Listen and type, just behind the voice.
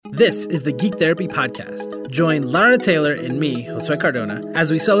This is the Geek Therapy Podcast. Join Lara Taylor and me, Josue Cardona, as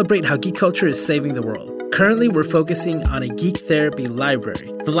we celebrate how geek culture is saving the world. Currently, we're focusing on a geek therapy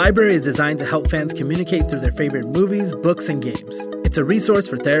library. The library is designed to help fans communicate through their favorite movies, books, and games. It's a resource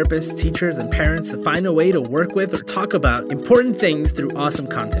for therapists, teachers, and parents to find a way to work with or talk about important things through awesome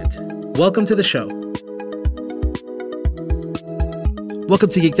content. Welcome to the show. Welcome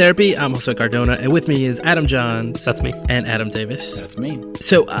to Geek Therapy. I'm Josue Cardona, and with me is Adam Johns. That's me. And Adam Davis. That's me.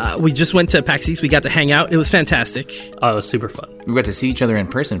 So we just went to PAX East. We got to hang out. It was fantastic. Oh, it was super fun. We got to see each other in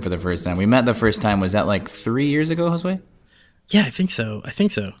person for the first time. We met the first time. Was that like 3 years ago, Josue? Yeah, I think so.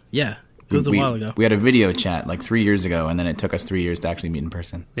 Yeah. It was a while ago. We had a video chat like 3 years ago, and then it took us 3 years to actually meet in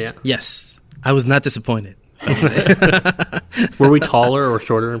person. Yeah. Yes. I was not disappointed. Were we taller or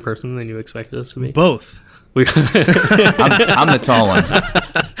shorter in person than you expected us to be? Both. I'm the tall one.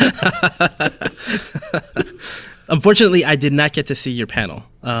 Unfortunately, I did not get to see your panel.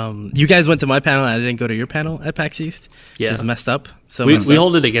 You guys went to my panel, and I didn't go to your panel at PAX East. Yeah. Which is messed up. So we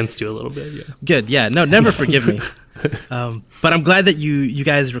hold it against you a little bit, yeah. Good, yeah. No, never forgive me. But I'm glad that you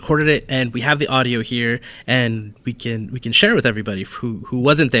guys recorded it, and we have the audio here, and we can share it with everybody who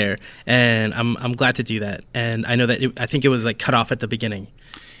wasn't there. And I'm glad to do that. And I know that I think it was like cut off at the beginning.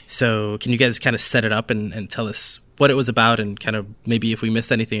 So can you guys kind of set it up and tell us what it was about and kind of maybe if we missed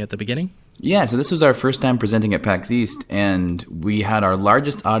anything at the beginning? Yeah, so this was our first time presenting at PAX East, and we had our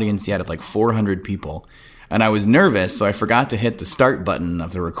largest audience yet of like 400 people. And I was nervous, so I forgot to hit the start button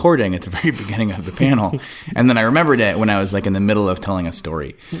of the recording at the very beginning of the panel. And then I remembered it when I was like in the middle of telling a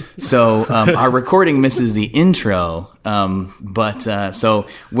story. So our recording misses the intro. So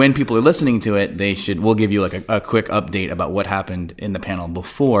when people are listening to it, we'll give you like a quick update about what happened in the panel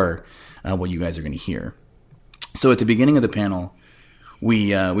before what you guys are going to hear. So at the beginning of the panel,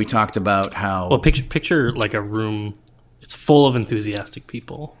 we talked about how... Well, picture like a room. It's full of enthusiastic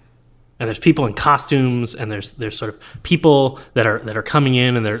people. And there's people in costumes, and there's sort of people that are coming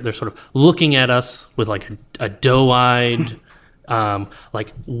in, and they're sort of looking at us with like a doe-eyed,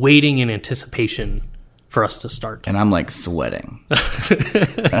 like waiting in anticipation for us to start. And I'm like sweating.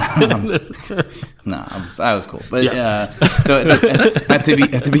 No, I was cool. But yeah. So at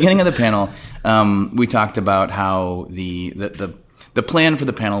the beginning of the panel, we talked about how the plan for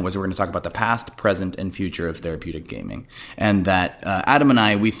the panel was we're going to talk about the past, present, and future of therapeutic gaming. And that Adam and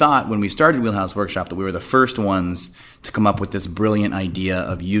I, we thought when we started Wheelhouse Workshop that we were the first ones to come up with this brilliant idea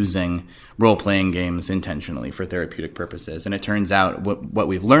of using role-playing games intentionally for therapeutic purposes. And it turns out what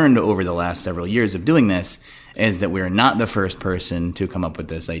we've learned over the last several years of doing this is that we're not the first person to come up with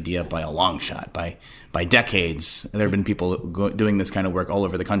this idea by a long shot, by decades. There have been people doing this kind of work all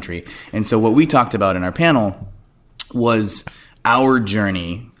over the country. And so what we talked about in our panel was our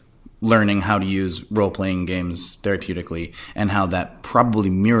journey learning how to use role-playing games therapeutically and how that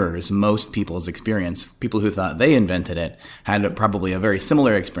probably mirrors most people's experience. People who thought they invented it had probably a very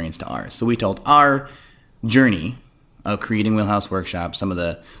similar experience to ours. So we told our journey of creating Wheelhouse Workshop, some of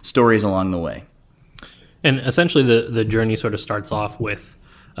the stories along the way. And essentially the journey sort of starts off with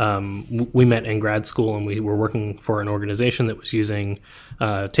we met in grad school, and we were working for an organization that was using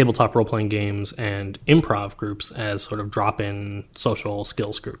tabletop role-playing games and improv groups as sort of drop-in social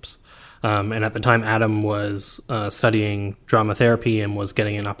skills groups. And at the time, Adam was studying drama therapy and was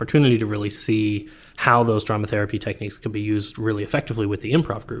getting an opportunity to really see how those drama therapy techniques could be used really effectively with the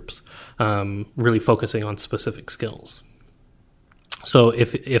improv groups, really focusing on specific skills. So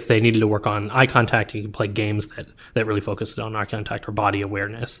if they needed to work on eye contact, you could play games that really focused on eye contact or body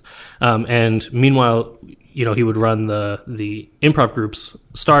awareness. And meanwhile, he would run the improv groups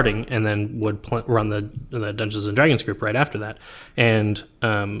starting, and then would run the Dungeons and Dragons group right after that. And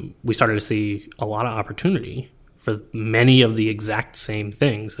we started to see a lot of opportunity for many of the exact same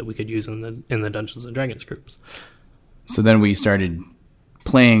things that we could use in the Dungeons and Dragons groups. So then we started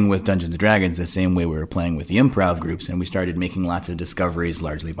playing with Dungeons & Dragons the same way we were playing with the improv groups, and we started making lots of discoveries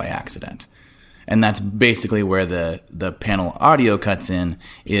largely by accident. And that's basically where the panel audio cuts in,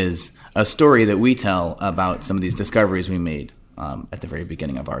 is a story that we tell about some of these discoveries we made at the very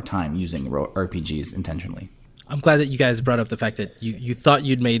beginning of our time using RPGs intentionally. I'm glad that you guys brought up the fact that you thought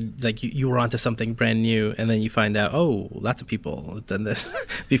you'd made, like you were onto something brand new, and then you find out, oh, lots of people have done this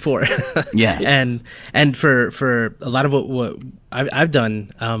before. Yeah. And for a lot of what I've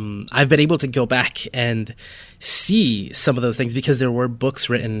done, I've been able to go back and see some of those things because there were books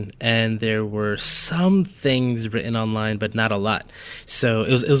written and there were some things written online, but not a lot. So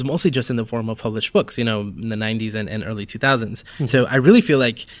it was mostly just in the form of published books, in the 90s and early 2000s. Mm-hmm. So I really feel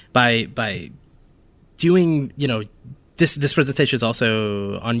like by doing, this presentation is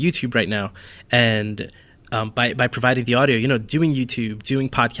also on YouTube right now, and by providing the audio, doing YouTube, doing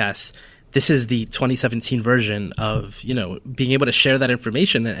podcasts. This is the 2017 version of, being able to share that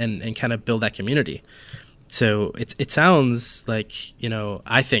information and kind of build that community. So it sounds like,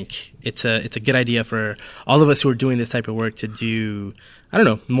 I think it's a good idea for all of us who are doing this type of work to do, I don't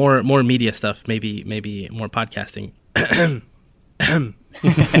know, more media stuff, maybe more podcasting.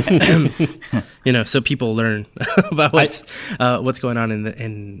 So people learn about what's going on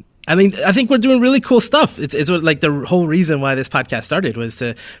in I think we're doing really cool stuff. It's like the whole reason why this podcast started was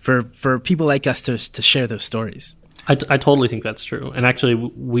for people like us to share those stories. I totally think that's true. And actually,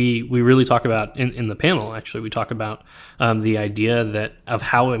 we really talk about, in the panel, actually, we talk about the idea of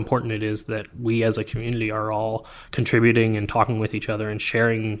how important it is that we as a community are all contributing and talking with each other and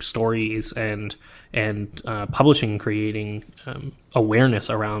sharing stories and publishing and creating awareness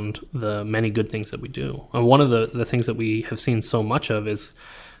around the many good things that we do. And one of the things that we have seen so much of is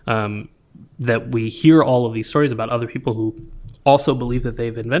that we hear all of these stories about other people who also believe that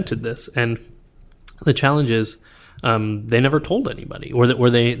they've invented this. And the challenge is, they never told anybody, or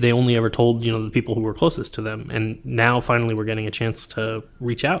they only ever told the people who were closest to them. And now finally we're getting a chance to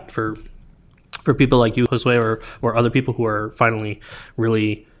reach out for people like you, Josue, or other people who are finally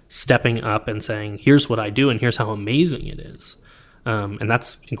really stepping up and saying, here's what I do and here's how amazing it is. And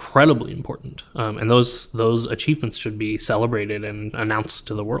that's incredibly important. And those achievements should be celebrated and announced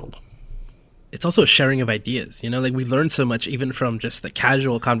to the world. It's also a sharing of ideas, like we learn so much even from just the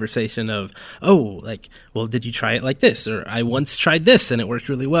casual conversation of, well, did you try it like this? Or I once tried this and it worked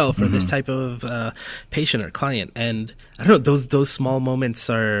really well for this type of patient or client. And I don't know, those small moments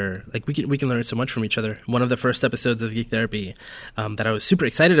are like, we can learn so much from each other. One of the first episodes of Geek Therapy that I was super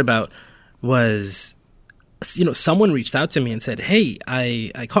excited about was, someone reached out to me and said, hey,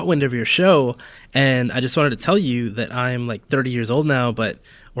 I caught wind of your show and I just wanted to tell you that I'm like 30 years old now,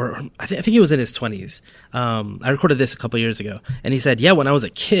 or I think he was in his 20s. I recorded this a couple years ago. And he said, yeah, when I was a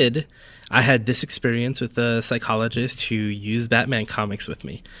kid, I had this experience with a psychologist who used Batman comics with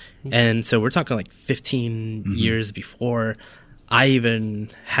me. Mm-hmm. And so we're talking like 15 years before I even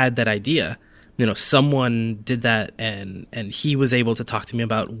had that idea. Someone did that and he was able to talk to me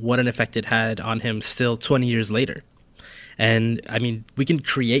about what an effect it had on him still 20 years later. And I mean, we can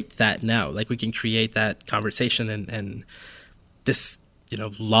create that now. Like we can create that conversation and this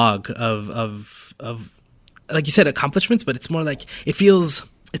log of like you said, accomplishments, but it's more like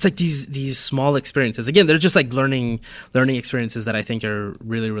it's like these small experiences. Again, they're just like learning experiences that I think are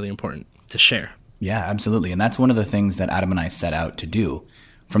really, really important to share. Yeah, absolutely. And that's one of the things that Adam and I set out to do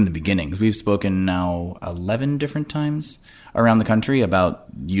from the beginning. We've spoken now 11 different times around the country about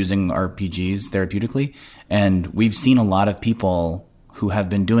using RPGs therapeutically. And we've seen a lot of people who have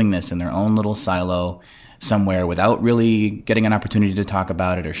been doing this in their own little silo somewhere without really getting an opportunity to talk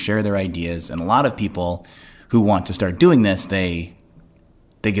about it or share their ideas. And a lot of people who want to start doing this, they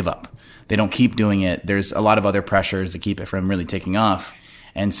give up. They don't keep doing it. There's a lot of other pressures that keep it from really taking off.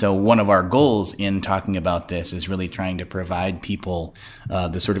 And so one of our goals in talking about this is really trying to provide people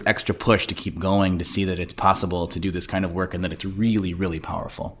the sort of extra push to keep going, to see that it's possible to do this kind of work and that it's really, really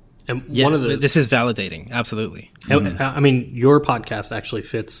powerful. And this is validating. Absolutely. I mean, your podcast actually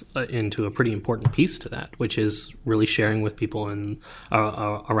fits into a pretty important piece to that, which is really sharing with people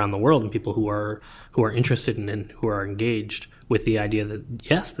around the world and people who are interested in and who are engaged with the idea that,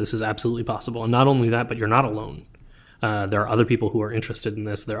 yes, this is absolutely possible. And not only that, but you're not alone. There are other people who are interested in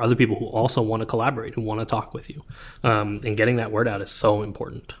this. There are other people who also want to collaborate, who want to talk with you. And getting that word out is so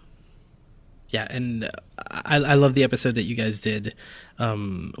important. Yeah, and I love the episode that you guys did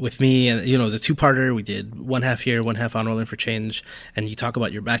with me. And it was a two-parter. We did one half here, one half on Rolling for Change, and you talk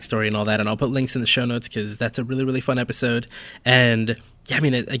about your backstory and all that. And I'll put links in the show notes because that's a really, really fun episode. And yeah, I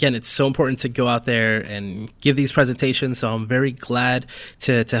mean, again, it's so important to go out there and give these presentations. So I'm very glad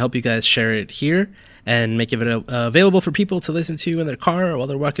to help you guys share it here and make it available for people to listen to in their car or while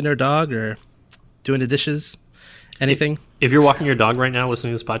they're walking their dog or doing the dishes. Anything? If you're walking your dog right now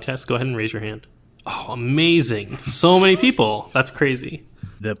listening to this podcast, go ahead and raise your hand. Oh, amazing. So many people. That's crazy.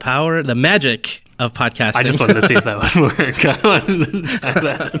 The power, the magic of podcasting. I just wanted to see if that would work. I wanted to try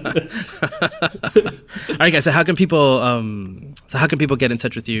that. All right, guys. So how can people get in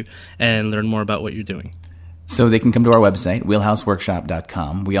touch with you and learn more about what you're doing? So they can come to our website,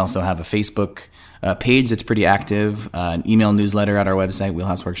 wheelhouseworkshop.com. We also have a Facebook page that's pretty active, an email newsletter at our website,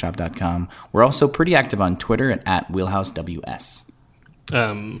 wheelhouseworkshop.com. We're also pretty active on Twitter at wheelhousews.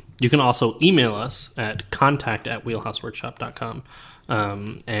 You can also email us at contact@wheelhouseworkshop.com.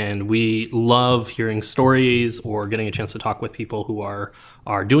 And we love hearing stories or getting a chance to talk with people who are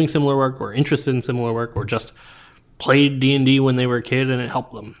doing similar work or interested in similar work or just played D&D when they were a kid and it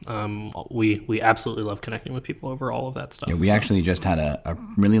helped them. We absolutely love connecting with people over all of that stuff. Yeah, we actually just had a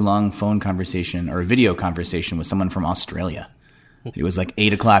really long phone conversation or a video conversation with someone from Australia. It was like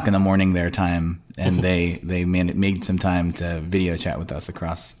 8 o'clock in the morning their time, and they made some time to video chat with us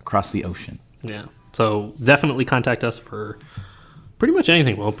across the ocean. Yeah. So definitely contact us for pretty much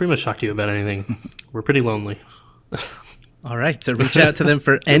anything. We'll pretty much talk to you about anything. We're pretty lonely. All right. So reach out to them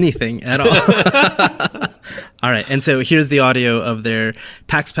for anything at all. All right. And so here's the audio of their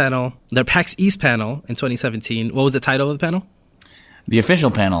PAX panel, their PAX East panel in 2017. What was the title of the panel? The official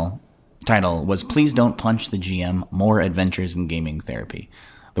panel title was "Please Don't Punch the GM, More Adventures in Gaming Therapy."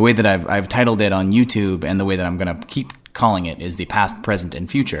 The way that I've titled it on YouTube and the way that I'm going to keep calling it is the past, present, and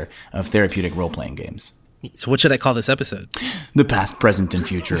future of therapeutic role-playing games. So what should I call this episode? The past, present, and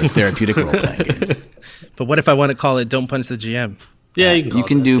future of therapeutic role-playing games. But what if I want to call it Don't Punch the GM? Yeah, you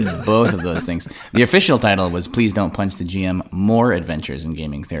can do both of those things. The official title was "Please Don't Punch the GM, More Adventures in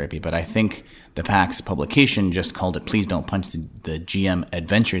Gaming Therapy," but I think the PAX publication just called it "Please Don't Punch the GM,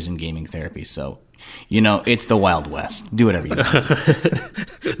 Adventures in Gaming Therapy." So, it's the Wild West. Do whatever you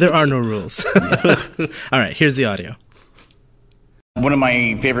want. There are no rules. Yeah. All right, here's the audio. One of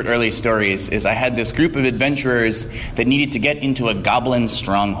my favorite early stories is I had this group of adventurers that needed to get into a goblin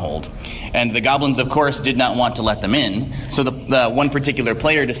stronghold. And the goblins, of course, did not want to let them in. So the one particular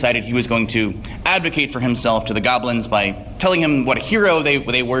player decided he was going to advocate for himself to the goblins by telling him what a hero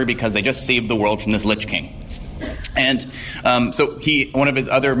they were because they just saved the world from this Lich King. And so one of his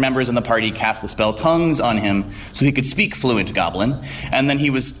other members in the party cast the spell Tongues on him so he could speak fluent Goblin. And then he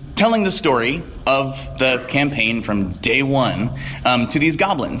was telling the story of the campaign from day one to these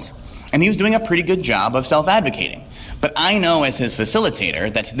goblins. And he was doing a pretty good job of self-advocating. But I know as his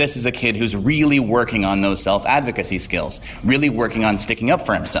facilitator that this is a kid who's really working on those self-advocacy skills, really working on sticking up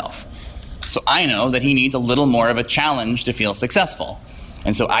for himself. So I know that he needs a little more of a challenge to feel successful.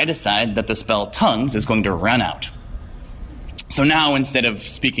 And so I decide that the spell Tongues is going to run out. So now instead of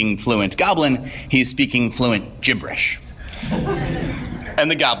speaking fluent Goblin, he's speaking fluent gibberish. And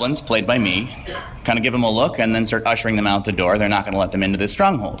the goblins, played by me, kind of give him a look and then start ushering them out the door. They're not going to let them into this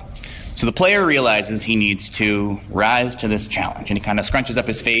stronghold. So the player realizes he needs to rise to this challenge, and he kind of scrunches up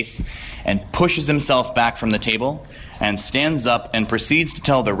his face and pushes himself back from the table and stands up and proceeds to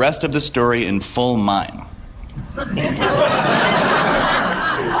tell the rest of the story in full mime.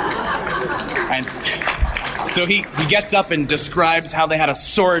 And so he gets up and describes how they had a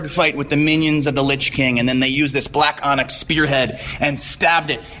sword fight with the minions of the Lich King, and then they used this black onyx spearhead and stabbed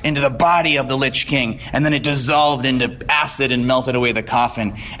it into the body of the Lich King, and then it dissolved into acid and melted away the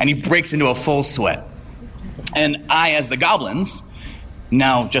coffin, and he breaks into a full sweat. And I, as the goblins,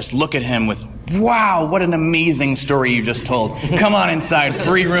 now just look at him with, wow, what an amazing story you just told. Come on inside,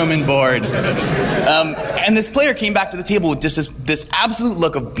 free room and board. And this player came back to the table with just this absolute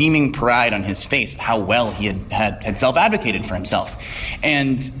look of beaming pride on his face, how well he had self-advocated for himself.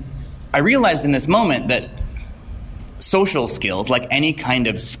 And I realized in this moment that social skills, like any kind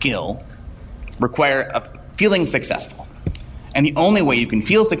of skill, require feeling successful. And the only way you can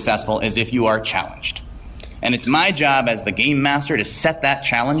feel successful is if you are challenged. And it's my job as the game master to set that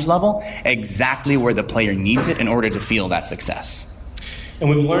challenge level exactly where the player needs it in order to feel that success. And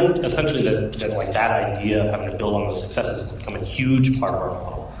we've learned essentially that idea of having to build on those successes has become a huge part of our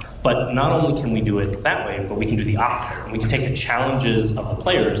model. But not only can we do it that way, but we can do the opposite. And we can take the challenges of the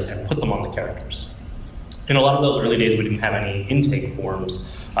players and put them on the characters. In a lot of those early days, we didn't have any intake forms,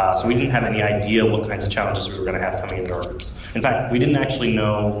 so we didn't have any idea what kinds of challenges we were going to have coming into our groups. In fact, we didn't actually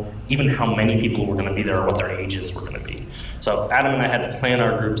know even how many people were going to be there or what their ages were going to be. So Adam and I had to plan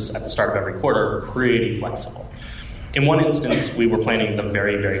our groups at the start of every quarter pretty flexible. In one instance, we were planning the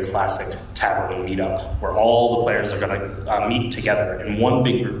very, very classic tavern meetup, where all the players are going to meet together in one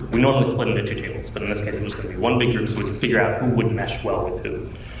big group. We normally split into two tables, but in this case it was going to be one big group so we could figure out who would mesh well with who.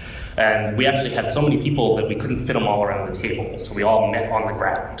 And we actually had so many people that we couldn't fit them all around the table, so we all met on the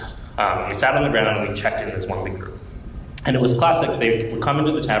ground. We sat on the ground and we checked in as one big group. And it was classic. They would come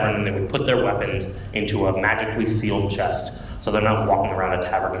into the tavern and they would put their weapons into a magically sealed chest, so they're not walking around a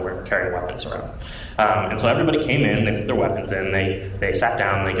tavern carrying weapons around. And so everybody came in, they put their weapons in, they sat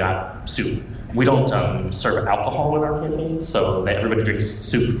down, they got soup. We don't serve alcohol in our campaigns, so everybody drinks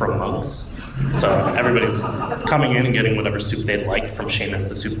soup from mugs. So everybody's coming in and getting whatever soup they'd like from Seamus,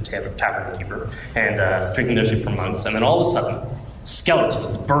 the soup tavern keeper, and drinking their soup from mugs. And then all of a sudden,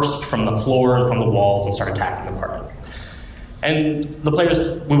 skeletons burst from the floor and from the walls and started attacking the party. And the players,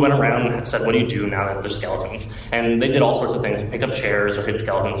 we went around and said, what do you do now that there's skeletons? And they did all sorts of things, pick up chairs or hit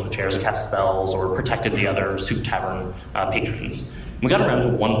skeletons with chairs or cast spells or protected the other soup tavern patrons. We got around to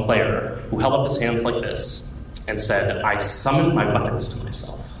one player who held up his hands like this and said, I summoned my weapons to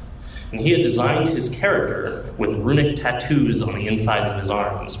myself. And he had designed his character with runic tattoos on the insides of his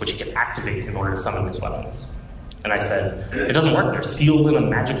arms, which he could activate in order to summon his weapons. And I said, it doesn't work, they're sealed in a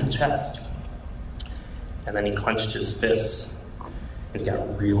magical chest. And then he clenched his fists, and he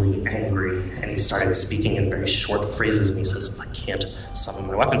got really angry, and he started speaking in very short phrases, and he says, I can't summon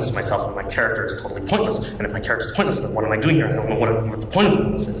my weapons to myself, and my character is totally pointless. And if my character is pointless, then what am I doing here? I don't know what the point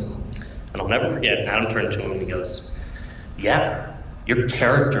of this is. And I'll never forget, Adam turned to him and he goes, yeah, your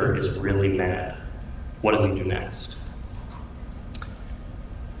character is really mad. What does he do next?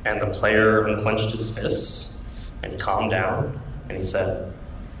 And the player unclenched his fists and calmed down, and he said,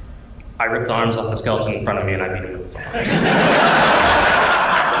 I ripped the arms off the skeleton in front of me and I beat him with his arms.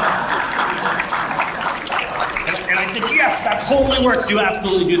 And I said, yes, that totally works. You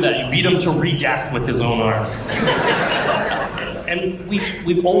absolutely do that. You beat him to re-death with his own arms. And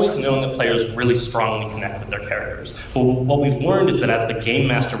we've always known that players really strongly connect with their characters. But what we've learned is that as the game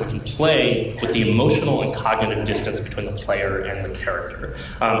master, we can play with the emotional and cognitive distance between the player and the character.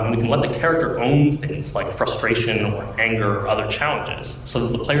 And we can let the character own things like frustration or anger or other challenges so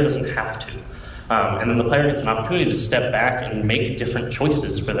that the player doesn't have to. And then the player gets an opportunity to step back and make different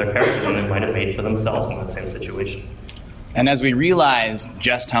choices for their character than they might have made for themselves in that same situation. And as we realized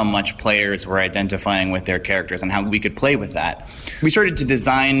just how much players were identifying with their characters and how we could play with that, we started to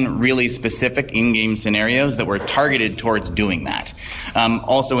design really specific in-game scenarios that were targeted towards doing that.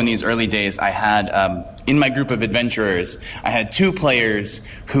 Also in these early days, I had, in my group of adventurers, I had 2 players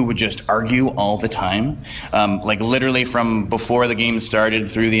who would just argue all the time, like literally from before the game started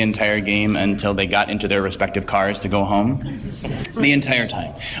through the entire game until they got into their respective cars to go home, the entire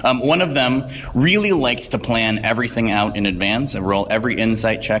time. One of them really liked to plan everything out in advance and roll every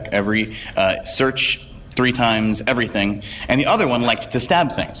insight check, every search 3 times, everything, and the other one liked to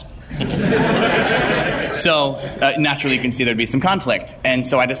stab things. So naturally you can see there'd be some conflict. And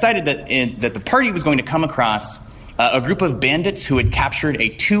so I decided that the party was going to come across a group of bandits who had captured a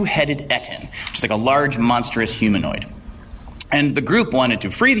 2-headed Etin, just like a large monstrous humanoid. And the group wanted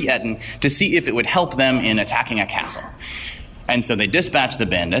to free the Etin to see if it would help them in attacking a castle. And so they dispatched the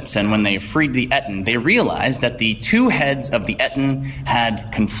bandits, and when they freed the Etin, they realized that the 2 heads of the Etin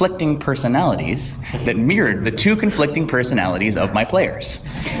had conflicting personalities that mirrored the 2 conflicting personalities of my players.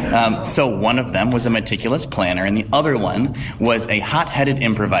 So one of them was a meticulous planner, and the other one was a hot-headed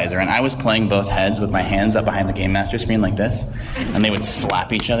improviser, and I was playing both heads with my hands up behind the Game Master screen like this, and they would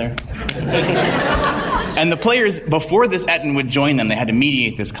slap each other. And the players, before this Etin would join them, they had to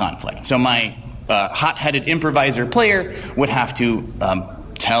mediate this conflict. So my hot-headed improviser player would have to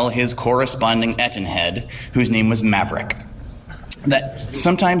tell his corresponding Etin head, whose name was Maverick, that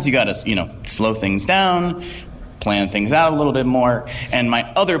sometimes you gotta, slow things down, plan things out a little bit more. And my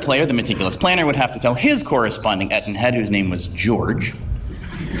other player, the meticulous planner, would have to tell his corresponding Etin head, whose name was George,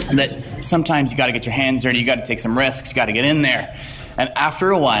 that sometimes you gotta get your hands dirty, you gotta take some risks, you gotta get in there. And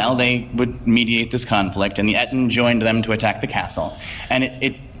after a while, they would mediate this conflict, and the Etin joined them to attack the castle. And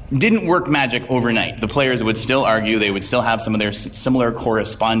it didn't work magic overnight. The players would still argue, they would still have some of their similar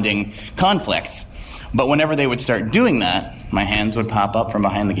corresponding conflicts. But whenever they would start doing that, my hands would pop up from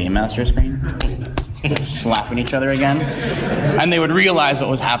behind the Game Master screen, slapping each other again. And they would realize what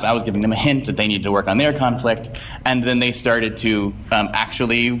was happening. I was giving them a hint that they needed to work on their conflict. And then they started to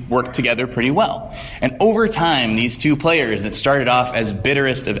actually work together pretty well. And over time, these 2 players that started off as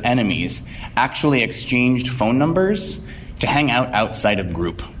bitterest of enemies actually exchanged phone numbers to hang out outside of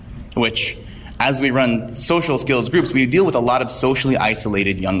group. Which, as we run social skills groups, we deal with a lot of socially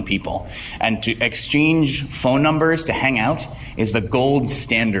isolated young people. And to exchange phone numbers to hang out is the gold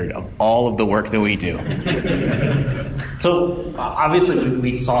standard of all of the work that we do. So obviously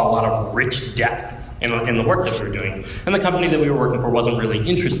we saw a lot of rich depth in the work that we were doing. And the company that we were working for wasn't really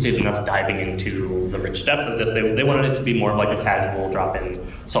interested in us diving into the rich depth of this. They wanted it to be more of like a casual drop-in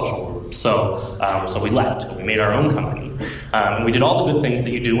social group. So we left and we made our own company. And we did all the good things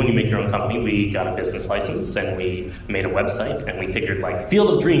that you do when you make your own company. We got a business license and we made a website, and we figured like Field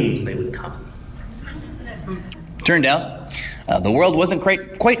of Dreams, they would come. Turned out, the world wasn't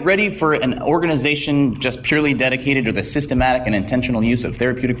quite ready for an organization just purely dedicated to the systematic and intentional use of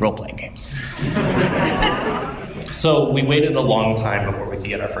therapeutic role-playing games. So we waited a long time before we could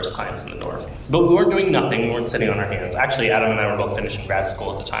get our first clients in the door. But we weren't doing nothing, we weren't sitting on our hands. Actually, Adam and I were both finishing grad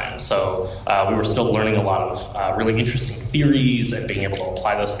school at the time, so we were still learning a lot of really interesting theories and being able to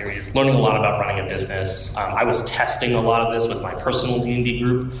apply those theories, learning a lot about running a business. I was testing a lot of this with my personal D&D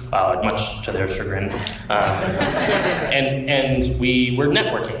group, much to their chagrin. And we were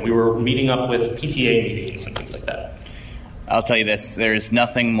networking. We were meeting up with PTA meetings and things like that. I'll tell you this, there's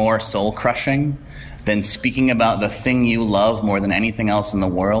nothing more soul-crushing than speaking about the thing you love more than anything else in the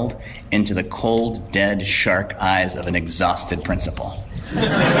world into the cold, dead shark eyes of an exhausted principal.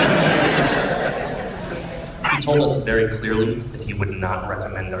 He told us very clearly that he would not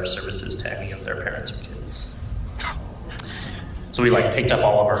recommend our services to any of their parents or kids. So we picked up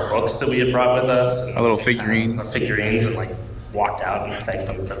all of our books that we had brought with us, and our little figurines, and walked out and thanked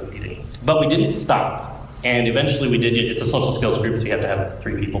them for the meeting. But we didn't stop. And eventually we did it's a social skills group, so you have to have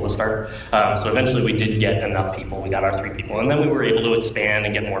 3 people to start. So eventually we did get enough people. We got our 3 people. And then we were able to expand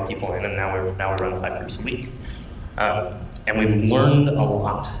and get more people in, and now we run 5 groups a week. And we've learned a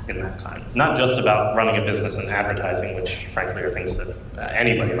lot in that time. Not just about running a business and advertising, which frankly are things that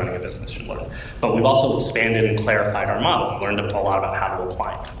anybody running a business should learn. But we've also expanded and clarified our model and learned a lot about how to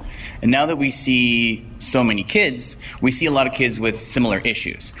apply it. And now that we see so many kids, we see a lot of kids with similar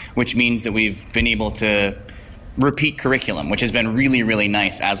issues, which means that we've been able to repeat curriculum, which has been really, really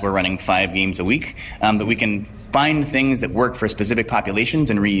nice as we're running 5 games a week, that we can find things that work for specific populations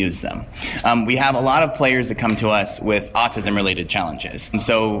and reuse them. We have a lot of players that come to us with autism-related challenges. And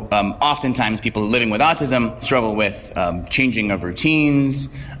so oftentimes people living with autism struggle with changing of routines,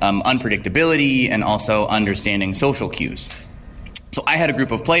 unpredictability, and also understanding social cues. So I had a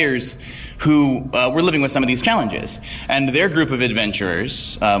group of players who were living with some of these challenges, and their group of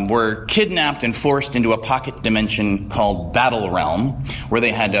adventurers were kidnapped and forced into a pocket dimension called Battle Realm, where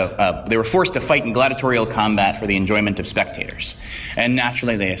they were forced to fight in gladiatorial combat for the enjoyment of spectators. And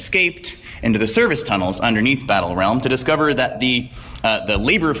naturally, they escaped into the service tunnels underneath Battle Realm to discover that the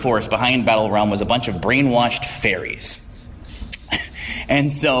labor force behind Battle Realm was a bunch of brainwashed fairies.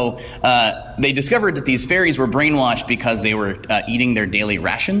 And so they discovered that these fairies were brainwashed because they were eating their daily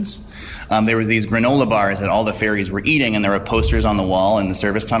rations. There were these granola bars that all the fairies were eating, and there were posters on the wall in the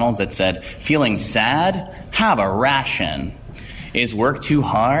service tunnels that said, "Feeling sad? Have a ration. Is work too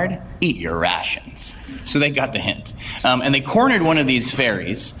hard? Eat your rations." So they got the hint. And they cornered one of these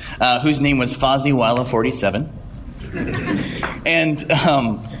fairies, whose name was Fozzie Willa 47. And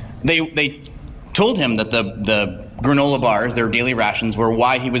they told him that the granola bars, their daily rations, were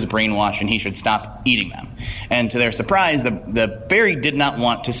why he was brainwashed and he should stop eating them. And to their surprise, the fairy did not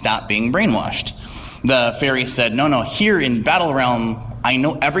want to stop being brainwashed. The fairy said, no, here in Battle Realm, I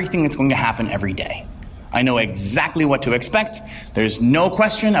know everything that's going to happen every day. I know exactly what to expect. There's no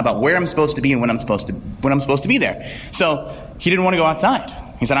question about where I'm supposed to be and when I'm supposed to be there. So he didn't want to go outside.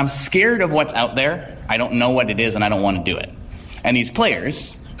 He said, I'm scared of what's out there. I don't know what it is and I don't want to do it. And these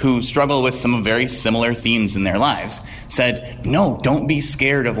players, who struggle with some very similar themes in their lives, said, no, don't be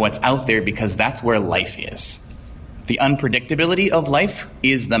scared of what's out there because that's where life is. The unpredictability of life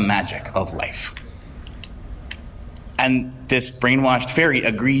is the magic of life. And this brainwashed fairy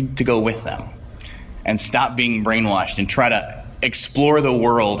agreed to go with them and stop being brainwashed and try to explore the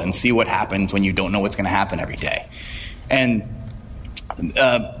world and see what happens when you don't know what's going to happen every day. And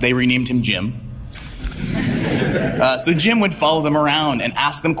they renamed him Jim. So Jim would follow them around and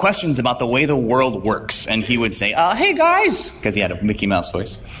ask them questions about the way the world works. And he would say, hey guys, because he had a Mickey Mouse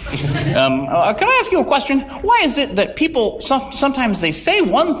voice. Can I ask you a question? Why is it that people, sometimes they say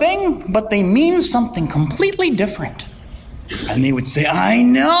one thing, but they mean something completely different? And they would say, I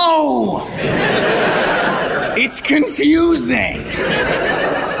know! It's confusing!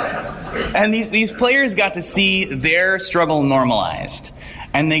 And these players got to see their struggle normalized.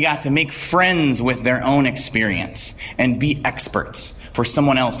 And they got to make friends with their own experience and be experts for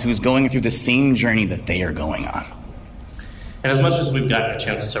someone else who's going through the same journey that they are going on. And as much as we've gotten a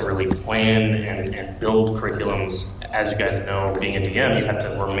chance to really plan and build curriculums, as you guys know, being a DM, you have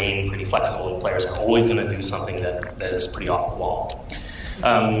to remain pretty flexible. Players are always going to do something that is pretty off the wall.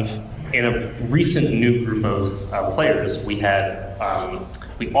 In a recent new group of players, we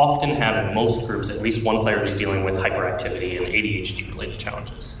often have in most groups at least one player who's dealing with hyperactivity and ADHD-related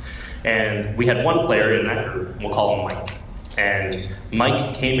challenges. And we had one player in that group, we'll call him Mike. And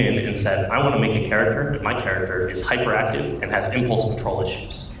Mike came in and said, I want to make a character, and my character is hyperactive and has impulse control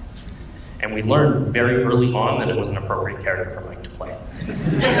issues. And we learned very early on that it was an appropriate character for Mike to play.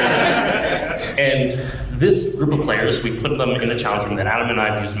 And this group of players, we put them in a challenge room that Adam and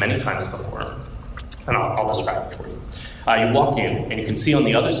I have used many times before. And I'll describe it for you. You walk in, and you can see on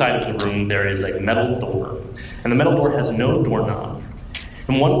the other side of the room there is a metal door. And the metal door has no doorknob.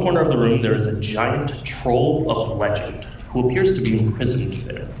 In one corner of the room there is a giant troll of legend who appears to be imprisoned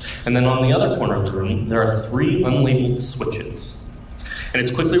there. And then on the other corner of the room there are 3 unlabeled switches. And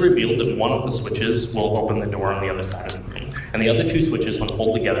it's quickly revealed that one of the switches will open the door on the other side of the room. And the other 2 switches, when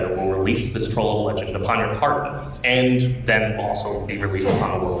pulled together, will release this troll of legend upon your partner, and then also be released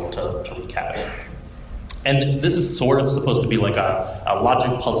upon the world to wreak havoc. And this is sort of supposed to be like a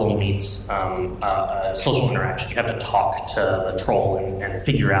logic puzzle meets a social interaction. You have to talk to the troll and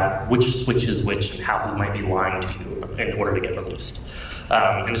figure out which switch is which and how he might be lying to you in order to get released.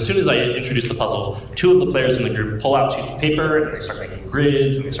 And as soon as I introduce the puzzle, 2 of the players in the group pull out sheets of paper and they start making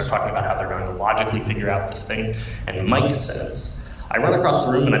grids and they start talking about how they're going to logically figure out this thing. And Mike says, I run across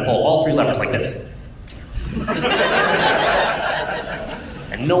the room and I pull all 3 levers like this.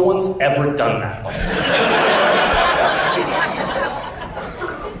 And no one's ever done that before.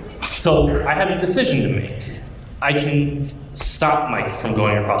 So I had a decision to make. I can stop Mike from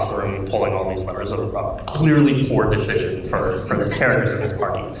going across the room and pulling all these levers, a clearly poor decision for this characters in this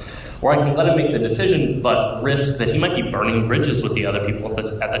party. Or I can let him make the decision, but risk that he might be burning bridges with the other people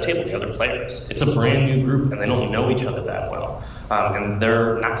at the table, the other players. It's a brand new group, and they don't know each other that well. And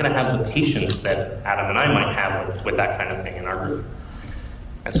they're not going to have the patience that Adam and I might have with that kind of thing in our group.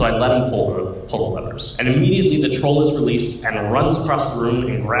 And so I let him pull the levers. And immediately the troll is released and runs across the room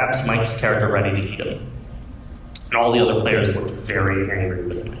and grabs Mike's character ready to eat him. And all the other players looked very angry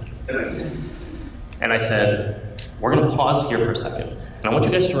with Mike. And I said, we're going to pause here for a second. And I want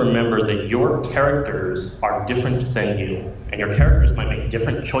you guys to remember that your characters are different than you. And your characters might make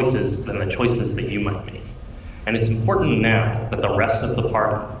different choices than the choices that you might make. And it's important now that the rest of the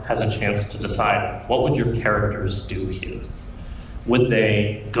party has a chance to decide, what would your characters do here? Would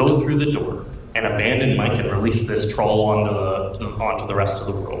they go through the door and abandon Mike and release this troll onto the rest of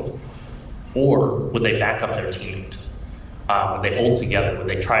the world? Or would they back up their teammate? Would they hold together? Would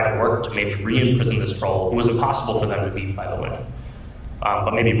they try to work to maybe re-imprison this troll? It was impossible for them to beat, by the way.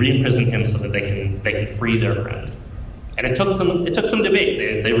 But maybe re-imprison him so that they can free their friend. And it took some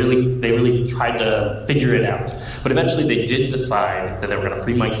debate. They really tried to figure it out. But eventually they did decide that they were going to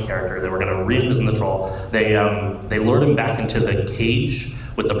free Mike's character. They were going to re-imprison the troll. They lured him back into the cage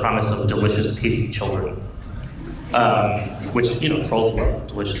with the promise of delicious, tasty children. Which, trolls love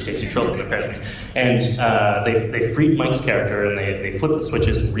delicious, tasty children, apparently. And they freed Mike's character, and they flipped the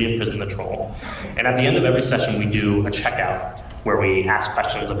switches and re-imprisoned the troll. And at the end of every session, we do a checkout where we ask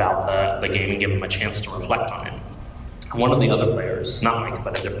questions about the game and give them a chance to reflect on it. One of the other players, not Mike,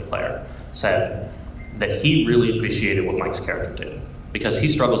 but a different player, said that he really appreciated what Mike's character did because he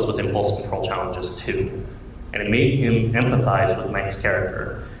struggles with impulse control challenges too. And it made him empathize with Mike's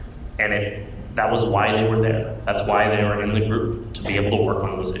character. And that was why they were there. That's why they were in the group, to be able to work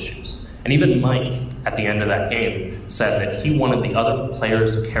on those issues. And even Mike, at the end of that game, said that he wanted the other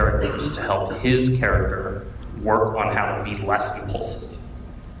players' characters to help his character work on how to be less impulsive.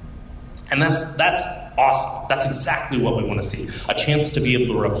 And that's awesome. That's exactly what we want to see. A chance to be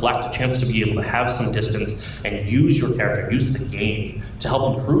able to reflect, a chance to be able to have some distance and use your character, use the game to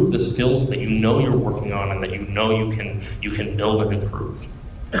help improve the skills that you know you're working on and that you know you can build and improve.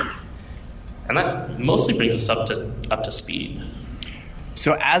 And that mostly brings us up to speed.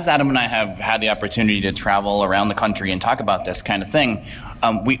 So as Adam and I have had the opportunity to travel around the country and talk about this kind of thing,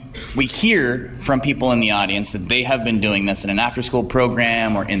 we hear from people in the audience that they have been doing this in an after-school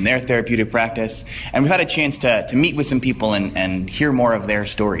program or in their therapeutic practice, and we've had a chance to meet with some people and hear more of their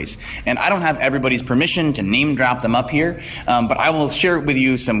stories. And I don't have everybody's permission to name drop them up here, but I will share with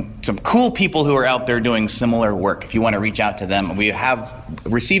you some cool people who are out there doing similar work. If you want to reach out to them, we have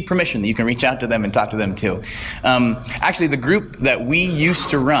received permission that you can reach out to them and talk to them too. Actually, the group that we used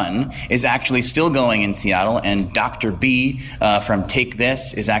to run is actually still going in Seattle, and Dr. B from Take This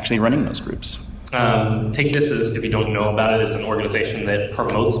is actually running those groups. Take This, is, if you don't know about it, is an organization that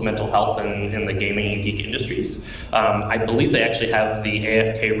promotes mental health in the gaming and geek industries. I believe they actually have the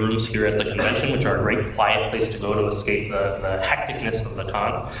AFK rooms here at the convention, which are a great quiet place to go to escape the hecticness of the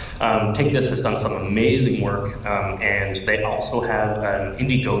con. Take This has done some amazing work, and they also have an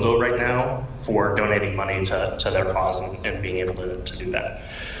Indiegogo right now for donating money to their cause and being able to do that.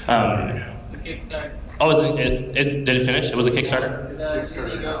 Kickstarter. Oh, did it finish? It was a Kickstarter? The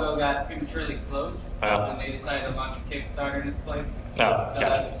Indiegogo got prematurely closed, and they decided to launch a Kickstarter in its place. Oh, So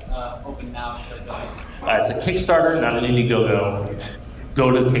gotcha. that's open now, so donate. It's a Kickstarter, not an Indiegogo.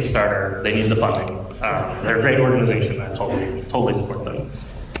 Go to the Kickstarter. They need the funding. They're a great organization. I totally support them.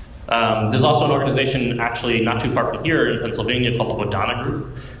 There's also an organization actually not too far from here in Pennsylvania called the Bodana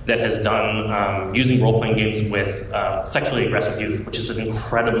Group that has done using role-playing games with sexually aggressive youth, which is an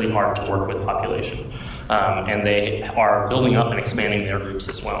incredibly hard to work with population. And they are building up and expanding their groups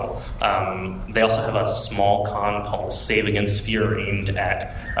as well. They also have a small con called Save Against Fear aimed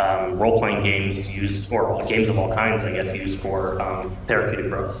at role-playing games used, or games of all kinds, I guess, used for therapeutic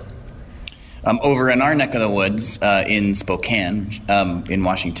growth. Over in our neck of the woods, in Spokane, in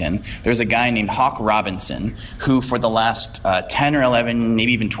Washington, there's a guy named Hawk Robinson who for the last 10 or 11,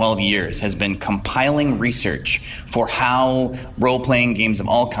 maybe even 12 years has been compiling research for how role-playing games of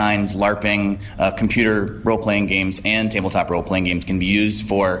all kinds, LARPing, computer role-playing games, and tabletop role-playing games can be used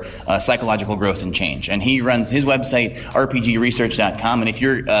for psychological growth and change. And he runs his website, rpgresearch.com, and if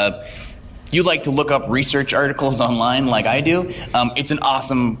you like to look up research articles online like I do, it's an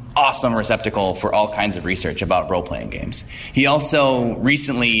awesome receptacle for all kinds of research about role-playing games. He also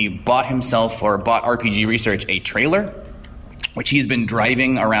recently bought RPG Research a trailer, which he's been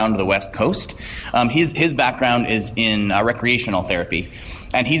driving around the West Coast. His background is in recreational therapy.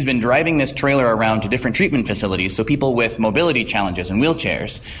 And he's been driving this trailer around to different treatment facilities so people with mobility challenges and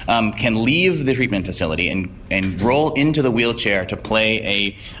wheelchairs can leave the treatment facility and roll into the wheelchair to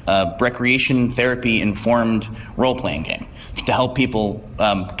play a recreation therapy-informed role-playing game to help people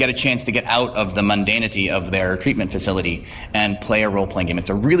get a chance to get out of the mundanity of their treatment facility and play a role-playing game. It's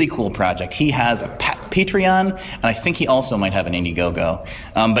a really cool project. He has a Patreon, and I think he also might have an Indiegogo.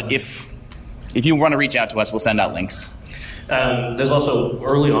 But if you want to reach out to us, we'll send out links. There's also,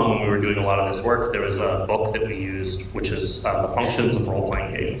 early on when we were doing a lot of this work, there was a book that we used, which is The Functions of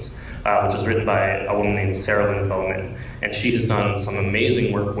Role-Playing Games, which was written by a woman named Sarah Lynn Bowman. And she has done some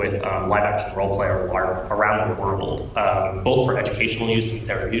amazing work with live-action role-play or LARP around the world, both for educational use and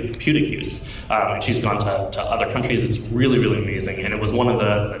therapeutic use. And she's gone to other countries. It's really, really amazing. And it was one of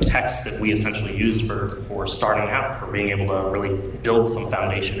the texts that we essentially used for starting out, for being able to really build some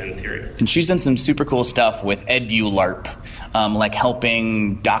foundation in theory. And she's done some super cool stuff with EduLARP, like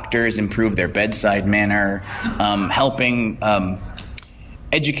helping doctors improve their bedside manner, helping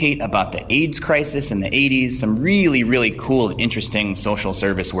educate about the AIDS crisis in the 80s, some really, really cool and interesting social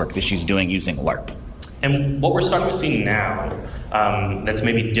service work that she's doing using LARP. And what we're starting to see now that's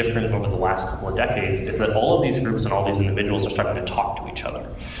maybe different over the last couple of decades is that all of these groups and all these individuals are starting to talk to each other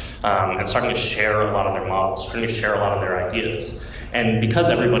and starting to share a lot of their models, starting to share a lot of their ideas. And because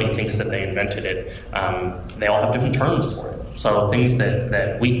everybody thinks that they invented it, they all have different terms for it. So things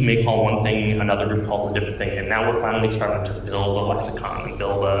that we may call one thing, another group calls a different thing, and now we're finally starting to build a lexicon and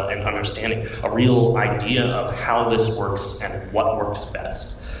build an understanding, a real idea of how this works and what works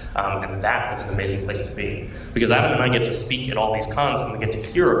best. And that is an amazing place to be. Because Adam and I get to speak at all these cons, and we get to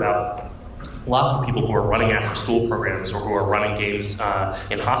hear about lots of people who are running after-school programs, or who are running games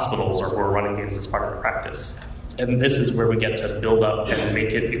in hospitals, or who are running games as part of their practice. And this is where we get to build up and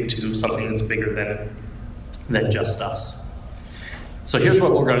make it into something that's bigger than just us. So here's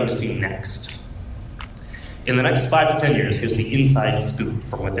what we're going to see next. In the next 5 to 10 years, here's the inside scoop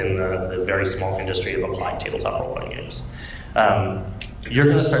from within the very small industry of applied tabletop role-playing games. You're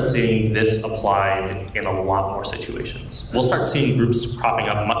going to start seeing this applied in a lot more situations. We'll start seeing groups cropping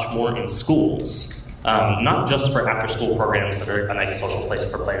up much more in schools, not just for after-school programs that are a nice social place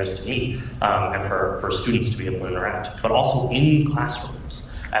for players to meet and for students to be able to interact, but also in classrooms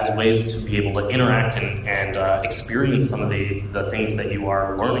as ways to be able to interact and experience some of the things that you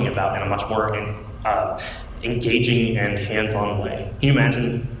are learning about in a much more engaging and hands-on way. Can you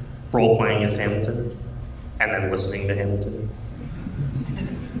imagine role-playing as Hamilton and then listening to Hamilton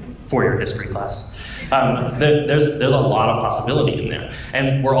for your history class? There's a lot of possibility in there.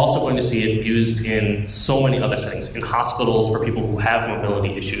 And we're also going to see it used in so many other settings, in hospitals for people who have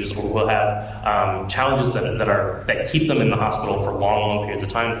mobility issues or who have challenges that keep them in the hospital for long periods of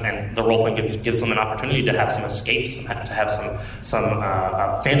time, and the role-playing gives them an opportunity to have some escapes, to have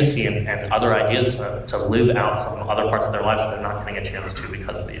some fantasy and other ideas to live out some other parts of their lives that they're not getting a chance to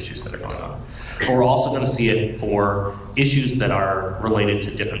because of the issues that are going on. But we're also going to see it for issues that are related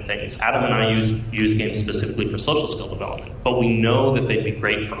to different things. Adam and I use games specifically for social skill development, but we know that they'd be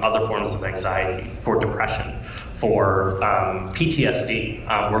great for other forms of anxiety, for depression, for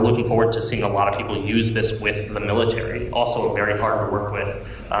PTSD. We're looking forward to seeing a lot of people use this with the military, also a very hard to work with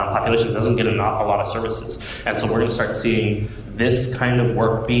population that doesn't get a lot of services. And so we're going to start seeing this kind of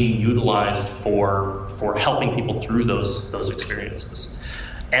work being utilized for helping people through those experiences.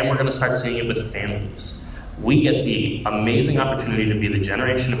 And we're going to start seeing it with families. We get the amazing opportunity to be the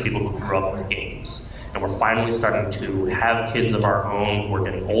generation of people who grew up with games. And we're finally starting to have kids of our own. We're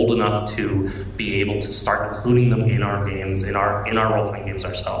getting old enough to be able to start including them in our games, in our role-playing games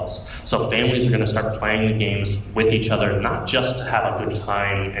ourselves. So families are going to start playing the games with each other, not just to have a good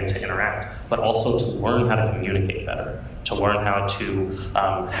time and to interact, but also to learn how to communicate better, to learn how to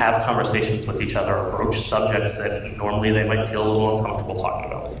have conversations with each other, or broach subjects that normally they might feel a little uncomfortable talking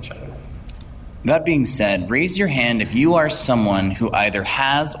about with each other. That being said, raise your hand if you are someone who either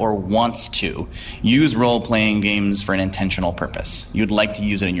has or wants to use role-playing games for an intentional purpose. You'd like to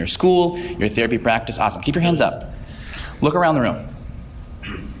use it in your school, your therapy practice. Awesome. Keep your hands up. Look around the room.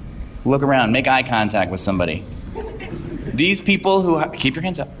 Look around. Make eye contact with somebody. These people who... keep your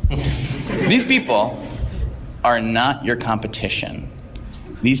hands up. These people are not your competition.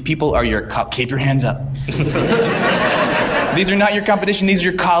 These people are your... keep your hands up. These are not your competition. These are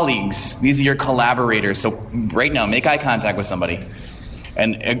your colleagues. These are your collaborators. So right now, make eye contact with somebody,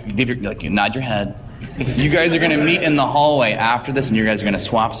 and give nod your head. You guys are going to meet in the hallway after this, and you guys are going to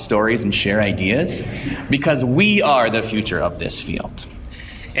swap stories and share ideas, because we are the future of this field.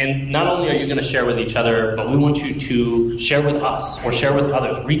 And not only are you going to share with each other, but we want you to share with us or share with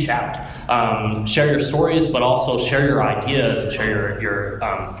others. Reach out, share your stories, but also share your ideas and share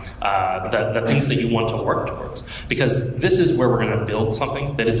the things that you want to work towards. Because this is where we're going to build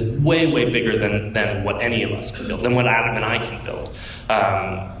something that is way, way bigger than what any of us can build, than what Adam and I can build.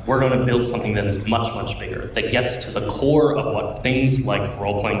 We're going to build something that is much, much bigger, that gets to the core of what things like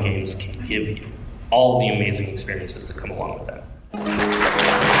role-playing games can give you. All the amazing experiences that come along with that.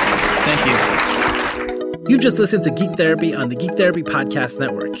 Thank you. You've just listened to Geek Therapy on the Geek Therapy Podcast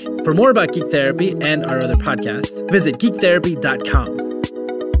Network. For more about Geek Therapy and our other podcasts, visit geektherapy.com.